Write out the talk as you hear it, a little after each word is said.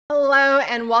Hello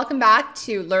and welcome back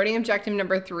to learning objective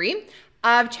number 3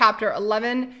 of chapter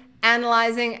 11,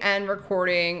 analyzing and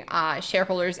recording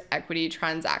shareholders' equity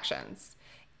transactions.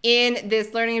 In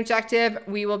this learning objective,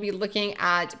 we will be looking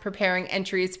at preparing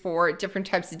entries for different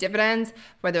types of dividends,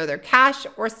 whether they're cash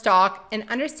or stock, and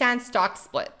understand stock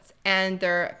splits and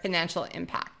their financial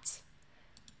impact.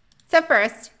 So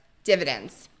first,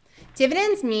 dividends.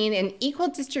 Dividends mean an equal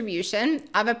distribution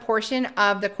of a portion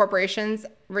of the corporation's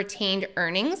retained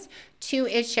earnings to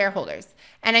its shareholders.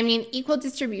 And I mean equal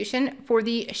distribution for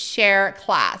the share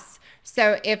class.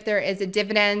 So if there is a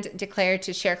dividend declared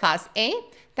to share class A,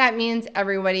 that means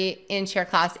everybody in share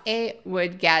class A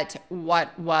would get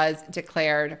what was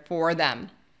declared for them.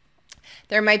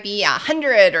 There might be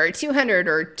 100 or 200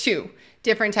 or 2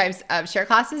 different types of share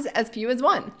classes, as few as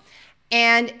 1.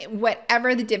 And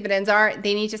whatever the dividends are,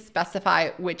 they need to specify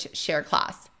which share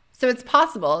class. So it's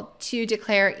possible to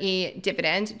declare a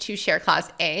dividend to share class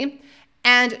A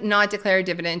and not declare a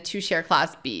dividend to share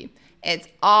class B. It's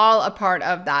all a part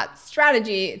of that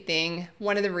strategy thing.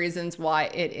 One of the reasons why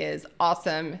it is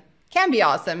awesome, can be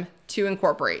awesome, to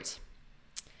incorporate.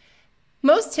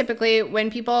 Most typically, when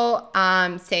people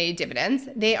say dividends,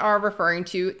 they are referring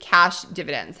to cash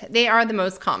dividends. They are the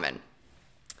most common.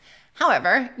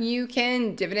 However, you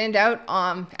can dividend out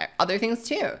other things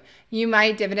too. You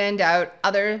might dividend out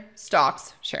other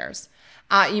stocks, shares.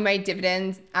 You might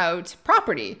dividend out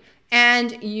property,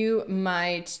 and you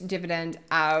might dividend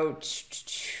out,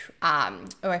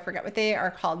 I forget what they are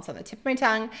called, it's on the tip of my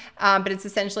tongue, but it's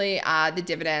essentially the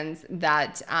dividends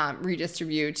that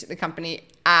redistribute the company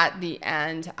at the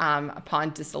end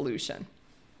upon dissolution.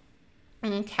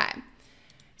 Okay,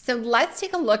 so let's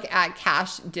take a look at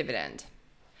cash dividend.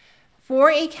 For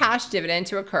a cash dividend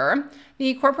to occur,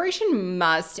 the corporation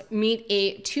must meet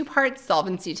a 2-part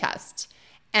solvency test.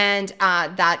 And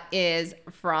that is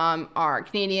from our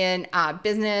Canadian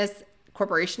Business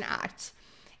Corporation Act.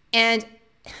 And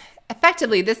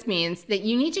effectively, this means that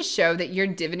you need to show that you're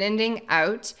dividending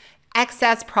out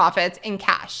excess profits in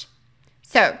cash.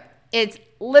 So it's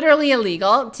literally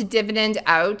illegal to dividend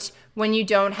out when you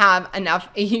don't have enough.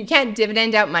 You can't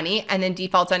dividend out money and then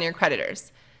default on your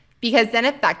creditors, because then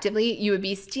effectively you would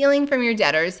be stealing from your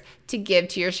debtors to give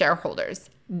to your shareholders.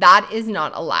 That is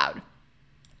not allowed.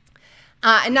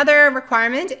 Another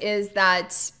requirement is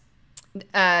that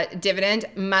dividend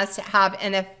must have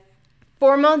a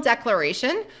formal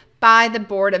declaration by the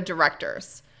board of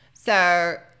directors.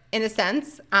 So in a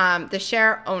sense, the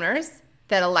share owners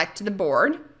that elect the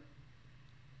board,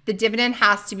 the dividend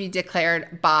has to be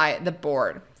declared by the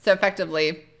board. So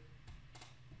effectively,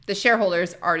 the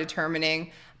shareholders are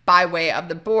determining by way of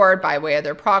the board, by way of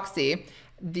their proxy,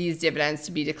 these dividends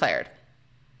to be declared.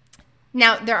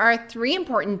 Now, there are 3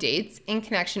 important dates in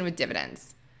connection with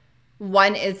dividends.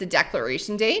 One is the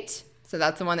declaration date. So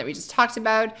that's the one that we just talked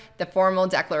about, the formal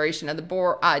declaration of the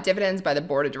board, dividends by the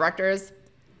board of directors.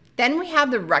 Then we have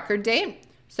the record date.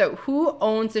 So who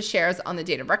owns the shares on the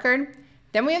date of record?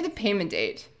 Then we have the payment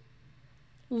date.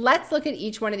 Let's look at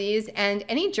each one of these and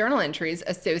any journal entries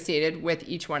associated with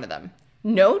each one of them.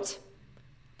 Note,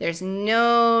 there's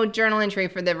no journal entry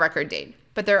for the record date,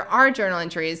 but there are journal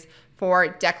entries for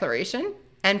declaration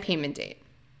and payment date.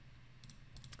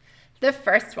 The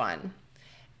first one,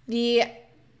 the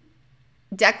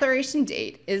declaration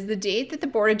date, is the date that the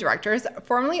board of directors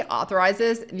formally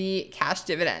authorizes the cash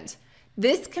dividend.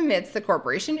 This commits the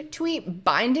corporation to a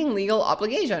binding legal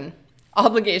obligation.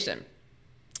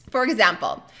 For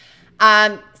example,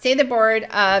 say the board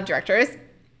of directors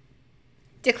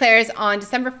declares on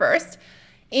December 1st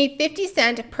a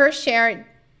 50-cent per share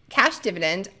cash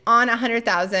dividend on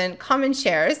 100,000 common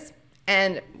shares.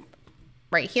 And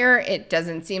right here, it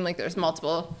doesn't seem like there's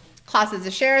multiple classes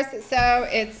of shares. So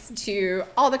it's to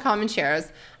all the common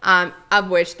shares, of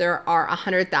which there are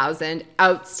 100,000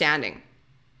 outstanding.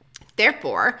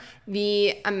 Therefore,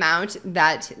 the amount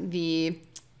that the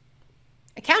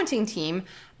accounting team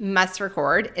must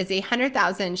record is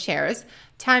 100,000 shares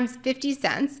times 50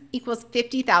 cents equals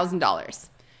 $50,000.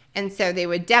 And so they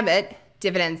would debit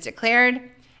dividends declared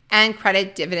and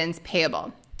credit dividends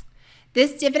payable.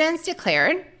 This dividends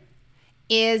declared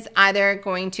is either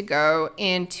going to go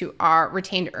into our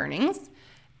retained earnings,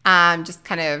 just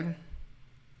kind of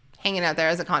hanging out there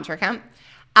as a contra account,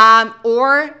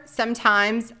 or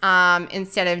sometimes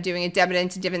instead of doing a debit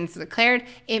into dividends declared,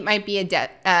 it might be a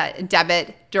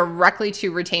debit directly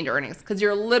to retained earnings, because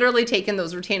you're literally taking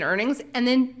those retained earnings and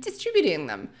then distributing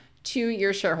them to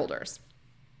your shareholders.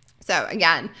 So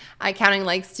again, accounting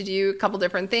likes to do a couple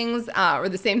different things, or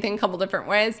the same thing a couple different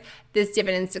ways. This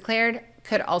dividends declared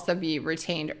could also be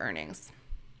retained earnings.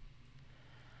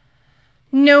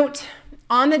 Note,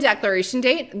 On the declaration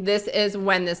date, this is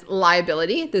when this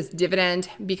liability, this dividend,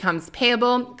 becomes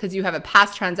payable because you have a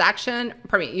past transaction,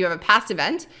 you have a past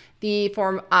event. The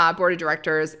board of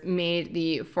directors made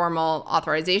the formal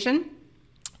authorization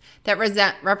that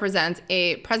represents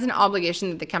a present obligation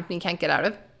that the company can't get out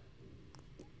of.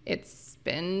 It's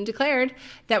been declared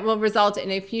that will result in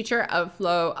a future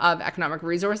outflow of economic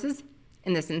resources,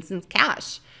 in this instance,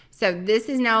 cash. So this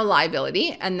is now a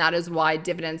liability, and that is why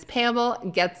dividends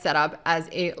payable gets set up as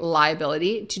a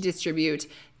liability to distribute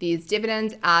these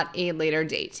dividends at a later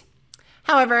date.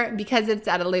 However, because it's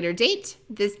at a later date,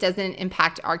 this doesn't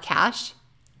impact our cash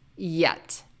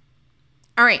yet.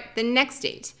 All right, the next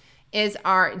date is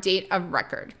our date of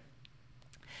record.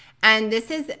 And this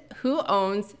is who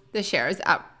owns the shares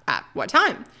at what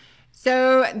time.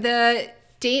 So the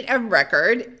date of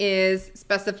record is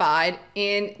specified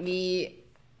in the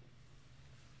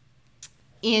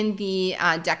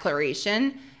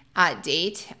declaration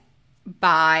date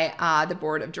by the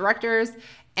board of directors.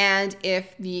 And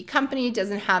if the company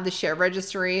doesn't have the share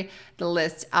registry, the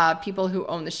list of people who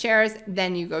own the shares,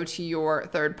 then you go to your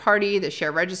third party, the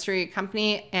share registry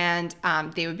company, and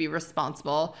they would be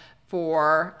responsible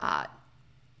for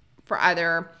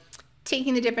either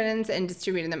taking the dividends and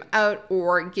distributing them out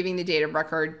or giving the date of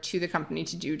record to the company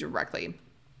to do directly.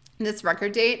 This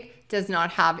record date does not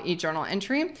have a journal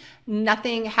entry.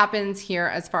 Nothing happens here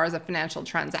as far as a financial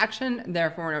transaction,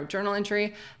 therefore no journal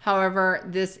entry. However,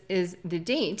 this is the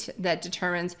date that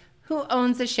determines who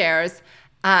owns the shares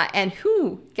and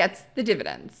who gets the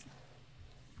dividends.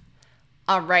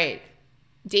 All right,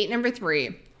 date number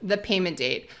 3, the payment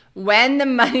date, when the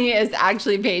money is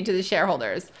actually paid to the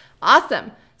shareholders.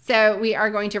 Awesome. So we are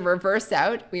going to reverse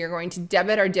out. We are going to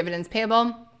debit our dividends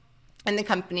payable. And the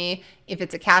company, if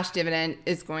it's a cash dividend,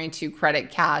 is going to credit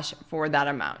cash for that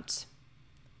amount.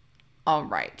 All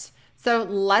right, so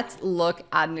let's look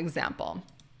at an example.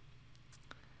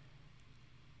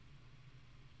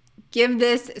 Give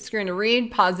this screen a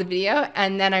read, pause the video,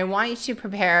 and then I want you to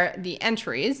prepare the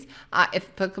entries, if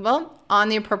applicable, on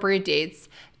the appropriate dates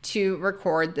to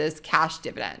record this cash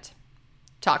dividend.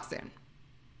 Talk soon.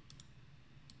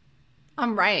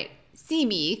 All right,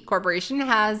 CB Corporation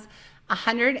has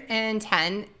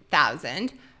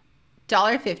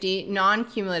 $110,000.50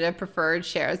 non-cumulative preferred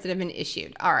shares that have been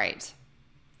issued. All right.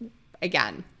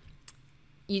 Again,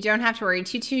 you don't have to worry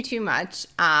too much,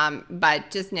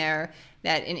 but just know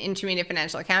that in intermediate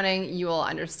financial accounting, you will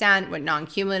understand what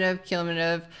non-cumulative,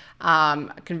 cumulative,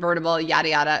 convertible, yada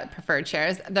yada preferred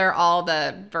shares. They're all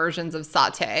the versions of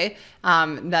sauté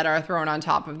that are thrown on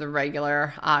top of the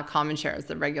regular common shares,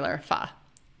 the regular FA.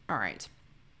 All right.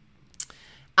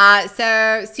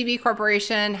 So CB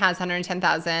Corporation has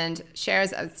 110,000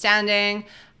 shares outstanding,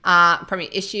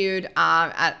 issued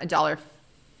at $1.50.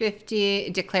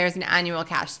 It declares an annual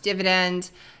cash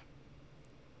dividend,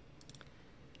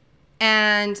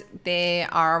 and they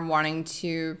are wanting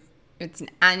to. It's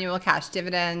an annual cash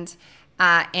dividend,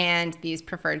 and these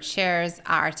preferred shares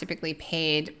are typically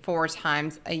paid 4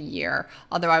 times a year.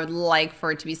 Although I would like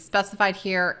for it to be specified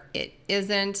here, it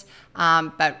isn't.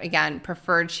 But again,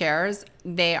 preferred shares,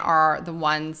 they are the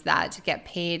ones that get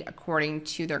paid according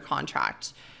to their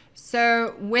contract.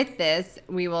 So with this,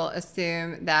 we will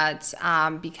assume that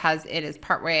because it is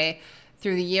partway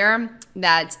through the year,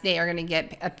 that they are going to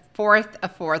get a fourth.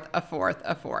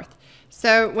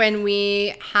 So when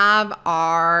we have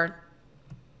our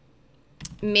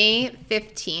May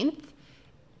 15th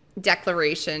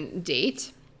declaration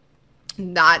date,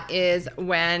 that is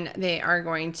when they are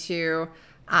going to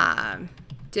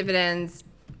debit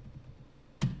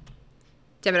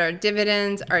our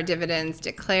dividends, our dividends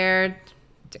declared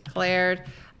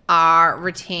our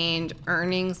retained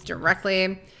earnings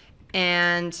directly,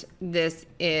 and this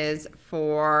is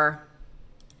for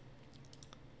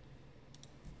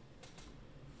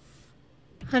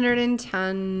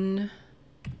 110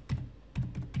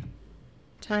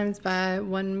 times by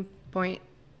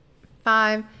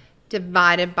 1.5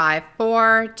 divided by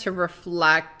 4 to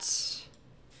reflect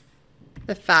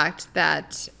the fact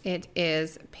that it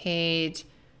is paid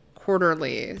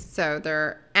quarterly. So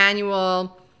they're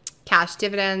annual cash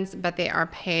dividends, but they are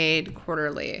paid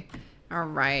quarterly. All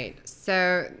right,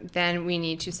 so then we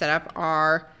need to set up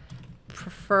our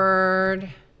preferred,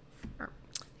 it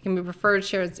can be preferred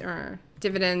shares or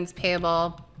dividends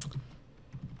payable. It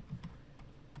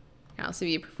can also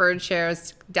be preferred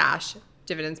shares dash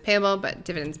dividends payable, but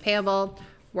dividends payable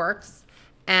works.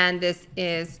 And this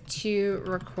is to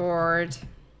record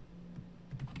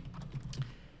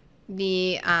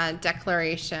the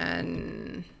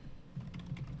declaration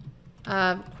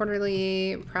of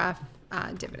quarterly pref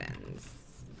dividends.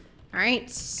 All right,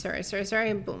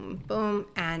 sorry, boom, boom,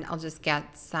 and I'll just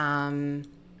get some.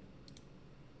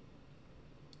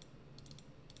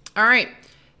 All right,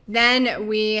 then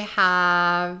we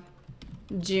have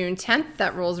June 10th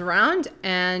that rolls around,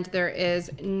 and there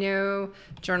is no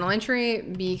journal entry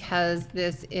because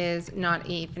this is not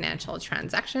a financial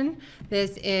transaction.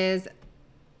 This is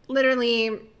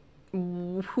literally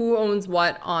who owns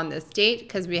what on this date,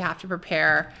 because we have to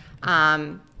prepare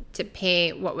to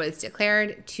pay what was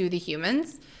declared to the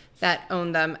humans that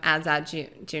own them as at June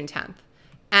 10th.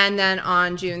 And then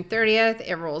on June 30th,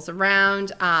 it rolls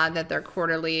around that their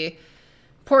quarterly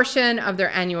portion of their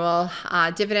annual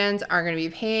dividends are going to be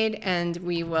paid, and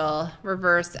we will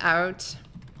reverse out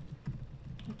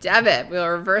debit. We'll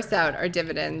reverse out our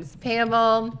dividends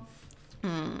payable.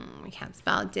 We can't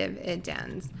spell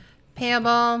dividends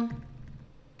payable.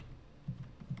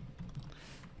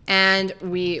 And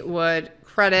we would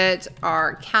credit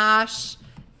our cash,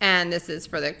 and this is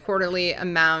for the quarterly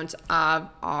amount of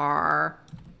our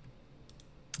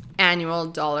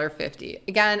annual $1.50.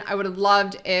 Again, I would have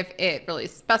loved if it really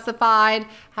specified.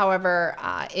 However,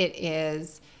 it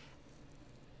is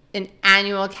an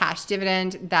annual cash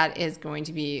dividend that is going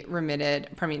to be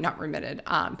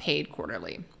paid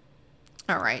quarterly.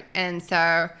 All right, and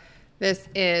so this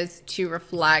is to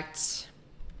record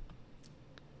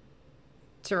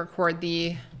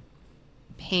the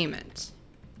payment.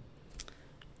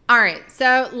 All right,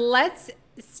 so let's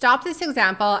stop this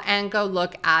example and go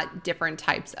look at different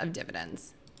types of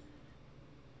dividends.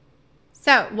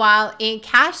 So while a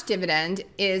cash dividend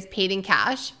is paid in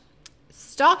cash,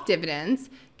 stock dividends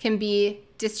can be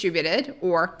distributed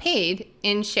or paid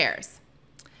in shares.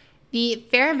 The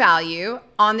fair value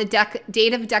on the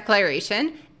date of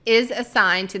declaration is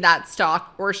assigned to that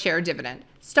stock or share dividend.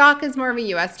 Stock is more of a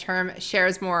US term, share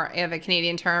is more of a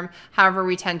Canadian term. However,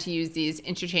 we tend to use these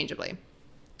interchangeably.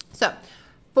 So,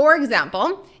 for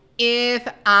example, if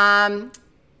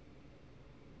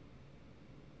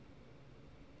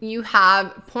you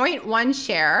have 0.1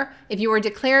 share, if you were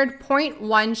declared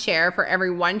 0.1 share for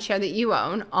every 1 share that you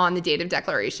own on the date of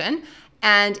declaration,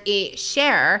 and a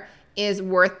share is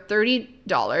worth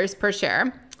 $30 per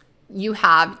share, you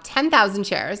have 10,000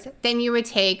 shares, then you would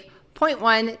take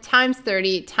 0.1 times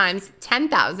 30 times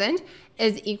 10,000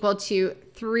 is equal to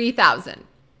 3,000.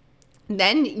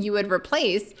 Then you would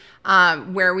replace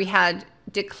where we had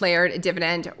declared a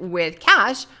dividend with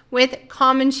cash with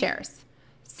common shares.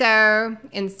 So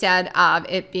instead of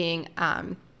it being,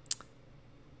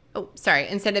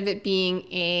 instead of it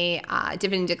being a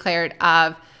dividend declared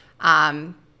of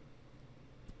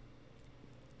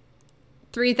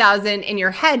 3,000 in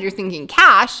your head, you're thinking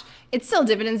cash, it's still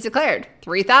dividends declared,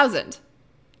 3,000.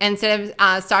 Instead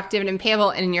of stock dividend payable,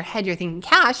 and in your head you're thinking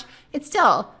cash, it's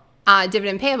still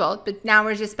dividend payable, but now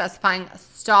we're just specifying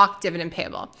stock dividend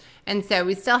payable. And so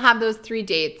we still have those 3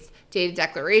 dates: date of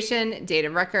declaration, date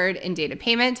of record, and date of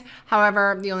payment.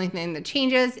 However, the only thing that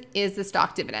changes is the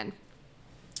stock dividend.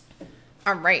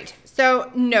 All right,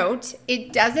 so note,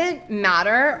 it doesn't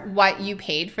matter what you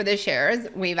paid for the shares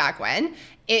way back when.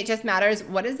 It just matters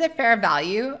what is the fair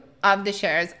value of the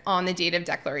shares on the date of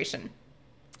declaration.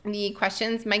 The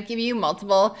questions might give you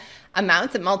multiple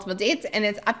amounts at multiple dates, and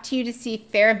it's up to you to see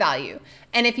fair value.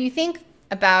 And if you think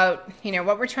about,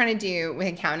 what we're trying to do with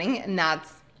accounting, and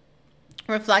that's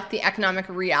reflect the economic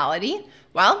reality,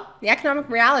 well, the economic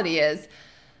reality is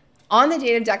on the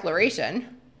date of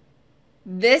declaration,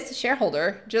 this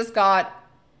shareholder just got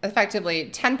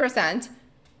effectively 10%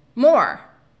 more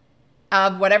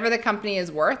of whatever the company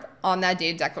is worth on that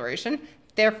date of declaration.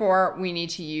 Therefore, we need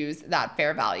to use that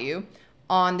fair value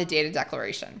on the date of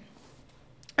declaration.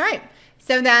 All right,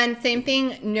 so then same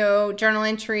thing, no journal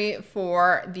entry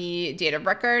for the date of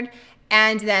record.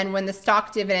 And then when the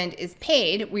stock dividend is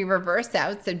paid, we reverse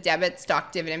out, so debit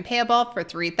stock dividend payable for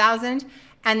 3,000,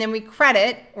 and then we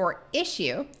credit or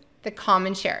issue the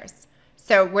common shares.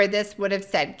 So where this would have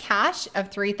said cash of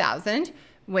 3,000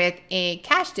 with a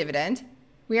cash dividend,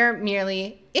 we are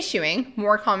merely issuing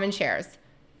more common shares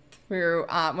through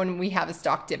when we have a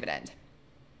stock dividend.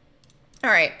 All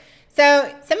right,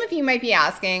 so some of you might be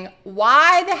asking,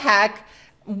 why the heck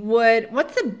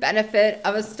what's the benefit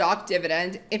of a stock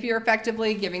dividend if you're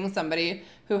effectively giving somebody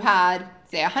who had,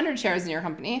 say, 100 shares in your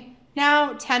company,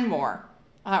 now 10 more,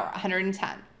 110?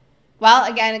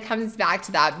 Well, again, it comes back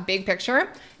to that big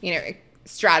picture,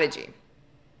 strategy.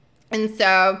 And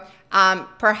so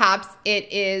perhaps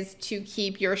it is to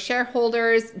keep your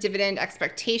shareholders' dividend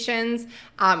expectations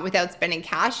without spending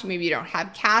cash. Maybe you don't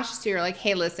have cash, so you're like,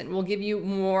 hey, listen, we'll give you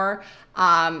more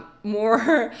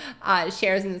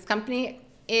shares in this company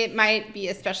it might be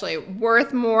especially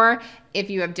worth more if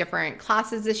you have different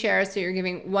classes of shares. So you're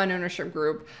giving one ownership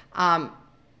group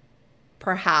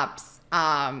perhaps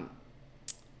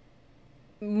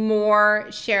more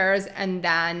shares, and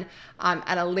then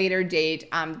at a later date,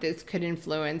 this could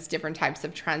influence different types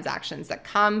of transactions that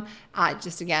come,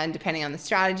 just again, depending on the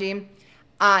strategy.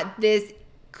 This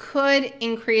could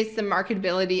increase the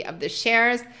marketability of the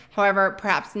shares. However,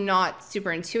 perhaps not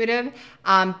super intuitive.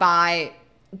 By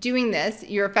doing this,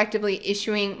 you're effectively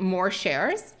issuing more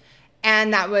shares,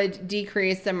 and that would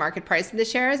decrease the market price of the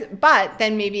shares, but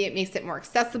then maybe it makes it more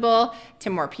accessible to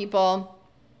more people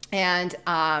and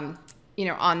on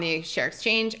the share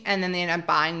exchange, and then they end up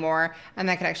buying more, and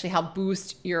that could actually help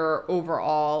boost your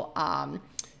overall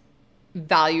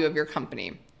value of your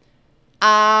company.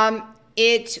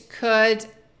 It could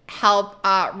help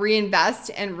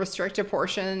reinvest and restrict a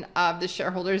portion of the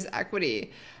shareholders'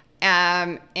 equity.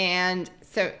 And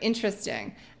so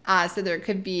interesting. So there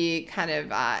could be kind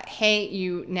of, hey,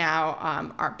 you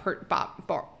now are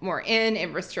bought more in.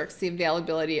 It restricts the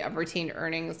availability of retained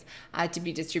earnings to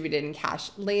be distributed in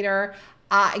cash later.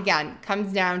 Again,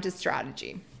 comes down to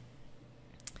strategy.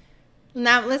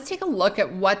 Now let's take a look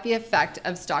at what the effect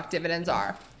of stock dividends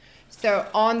are. So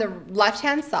on the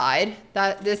left-hand side,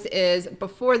 this is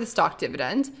before the stock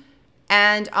dividend,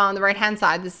 and on the right-hand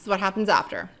side, this is what happens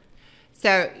after.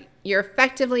 So you're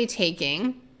effectively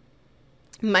taking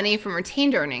money from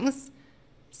retained earnings,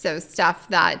 so stuff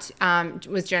that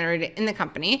was generated in the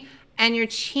company, and you're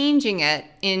changing it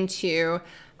into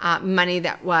money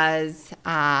that was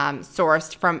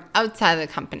sourced from outside of the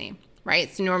company,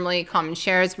 right? So normally common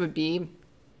shares would be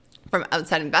from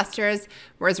outside investors,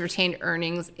 whereas retained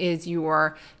earnings is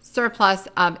your surplus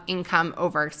of income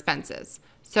over expenses.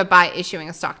 So by issuing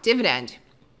a stock dividend,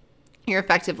 you're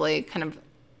effectively kind of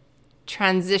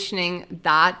transitioning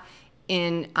that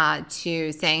in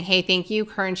to saying, hey, thank you,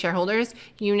 current shareholders,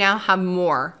 you now have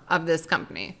more of this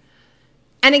company.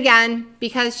 And again,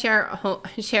 because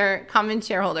common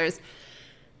shareholders,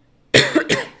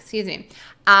 excuse me,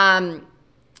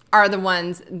 are the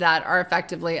ones that are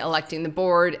effectively electing the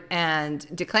board and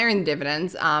declaring the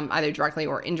dividends, either directly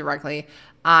or indirectly,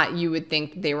 you would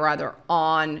think they were either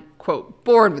on, quote,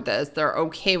 board with this, they're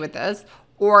okay with this,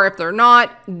 or if they're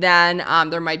not, then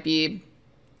there might be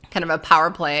kind of a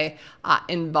power play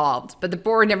involved. But the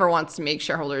board never wants to make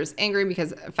shareholders angry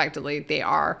because effectively they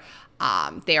are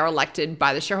elected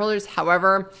by the shareholders.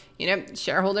 However,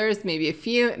 shareholders, maybe a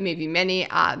few, maybe many,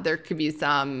 there could be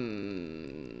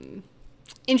some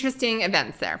interesting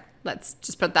events there. Let's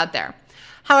just put that there.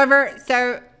 However,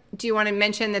 so do you want to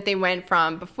mention that they went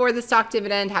from before the stock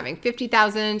dividend having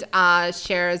 50,000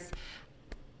 shares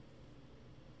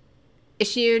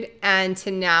issued and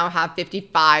to now have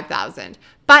 55,000.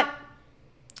 But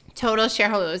total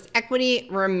shareholders' equity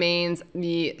remains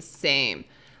the same.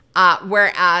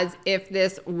 Whereas if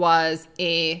this was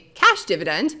a cash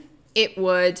dividend,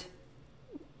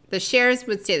 the shares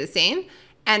would stay the same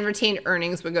and retained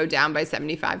earnings would go down by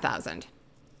 75,000,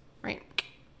 right?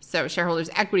 So shareholders'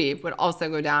 equity would also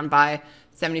go down by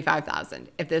 75,000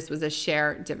 if this was a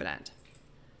share dividend.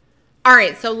 All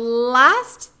right, so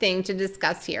last thing to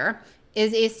discuss here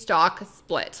is a stock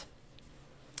split.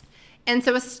 And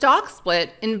so a stock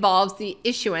split involves the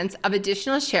issuance of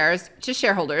additional shares to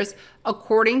shareholders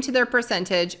according to their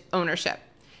percentage ownership.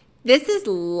 This is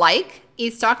like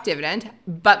a stock dividend,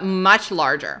 but much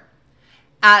larger.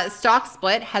 A stock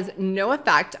split has no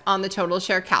effect on the total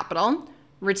share capital,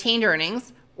 retained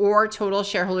earnings, or total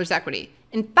shareholders' equity.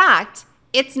 In fact,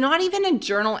 it's not even a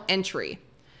journal entry.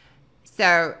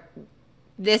 So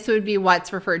this would be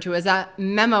what's referred to as a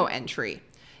memo entry,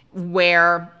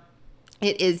 where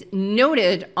it is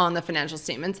noted on the financial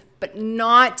statements, but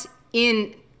not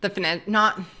in the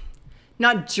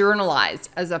not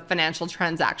journalized as a financial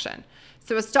transaction.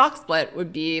 So a stock split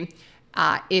would be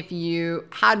if you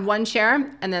had one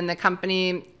share and then the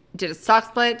company did a stock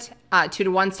split,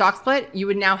 2-to-1 stock split, you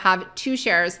would now have 2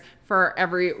 shares for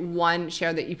every 1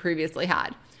 share that you previously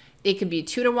had. It could be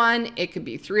 2-to-1, it could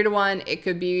be 3-to-1, it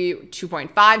could be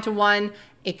 2.5-to-1,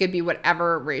 it could be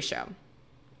whatever ratio.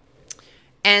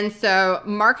 And so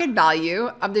market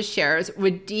value of the shares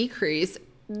would decrease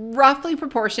roughly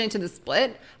proportionate to the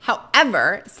split.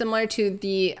 However, similar to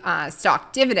the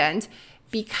stock dividend,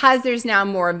 because there's now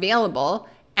more available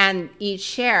and each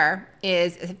share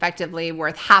is effectively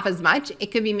worth half as much,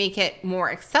 it could make it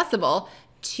more accessible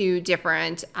to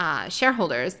different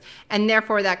shareholders. And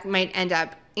therefore, that might end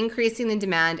up increasing the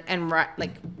demand and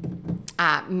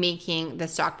making the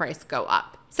stock price go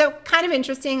up. So kind of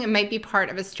interesting. It might be part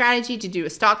of a strategy to do a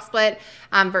stock split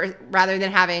rather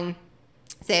than having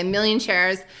say 1 million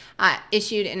shares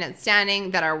issued and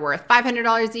outstanding that are worth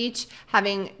 $500 each,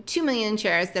 having 2 million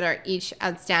shares that are each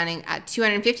outstanding at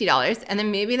 $250, and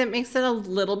then maybe that makes it a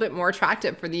little bit more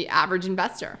attractive for the average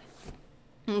investor.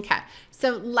 Okay,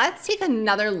 so let's take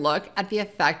another look at the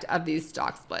effect of these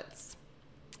stock splits.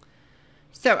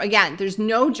 So again, there's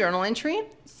no journal entry,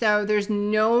 so there's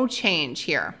no change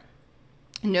here.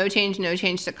 No change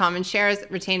to common shares,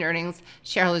 retained earnings,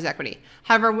 shareholders' equity.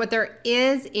 However, what there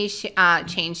is a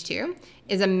change to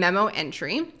is a memo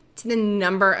entry to the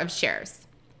number of shares.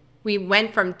 We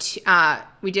went from,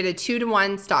 we did a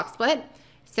 2-to-1 stock split.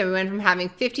 So we went from having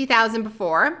 50,000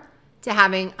 before to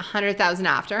having 100,000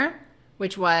 after,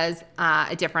 which was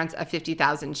a difference of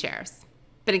 50,000 shares.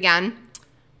 But again,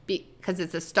 because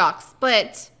it's a stock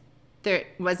split, there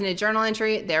wasn't a journal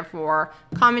entry, therefore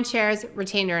common shares,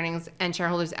 retained earnings, and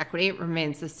shareholders' equity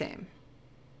remains the same.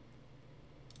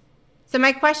 So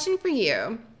my question for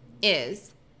you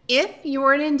is, if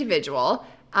you're an individual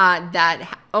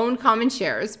that owned common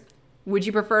shares, would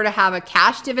you prefer to have a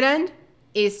cash dividend,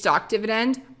 a stock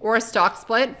dividend, or a stock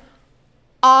split,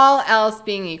 all else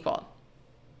being equal?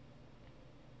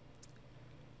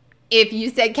 If you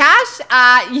said cash,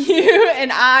 you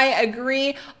and I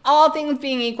agree, all things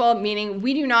being equal, meaning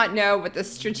we do not know what the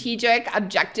strategic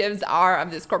objectives are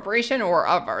of this corporation or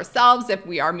of ourselves if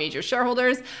we are major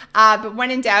shareholders. But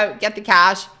when in doubt, get the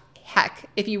cash. Heck,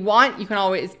 if you want, you can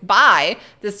always buy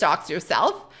the stocks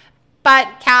yourself.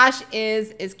 But cash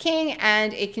is king,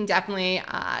 and it can definitely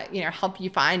help you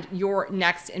find your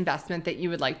next investment that you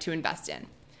would like to invest in.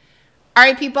 All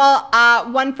right, people,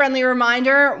 one friendly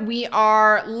reminder, we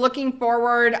are looking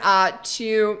forward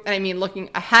looking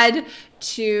ahead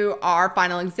to our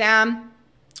final exam.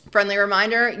 Friendly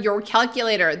reminder, your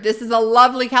calculator. This is a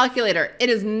lovely calculator. It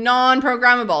is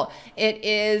non-programmable. It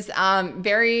is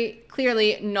very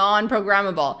clearly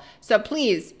non-programmable. So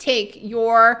please take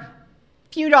your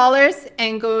few dollars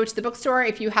and go to the bookstore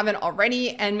if you haven't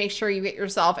already, and make sure you get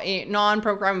yourself a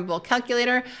non-programmable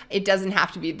calculator. It doesn't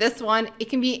have to be this one. It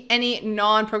can be any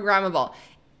non-programmable.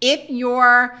 If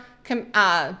your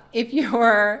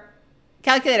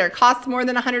calculator costs more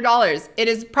than $100, it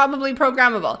is probably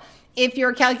programmable. If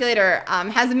your calculator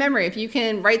has a memory, if you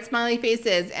can write smiley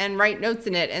faces and write notes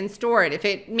in it and store it, if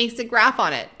it makes a graph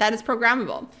on it, that is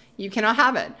programmable. You cannot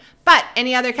have it. But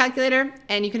any other calculator,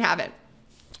 and you can have it.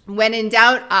 When in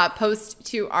doubt, post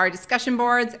to our discussion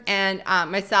boards, and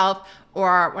myself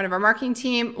or one of our marketing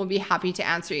team will be happy to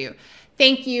answer you.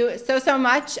 Thank you so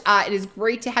much. It is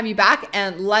great to have you back,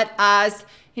 and let us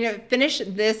finish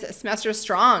this semester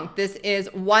strong. This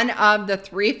is one of the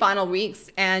 3 final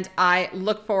weeks, and I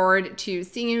look forward to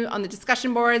seeing you on the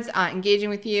discussion boards, engaging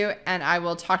with you, and I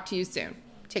will talk to you soon.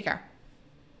 Take care.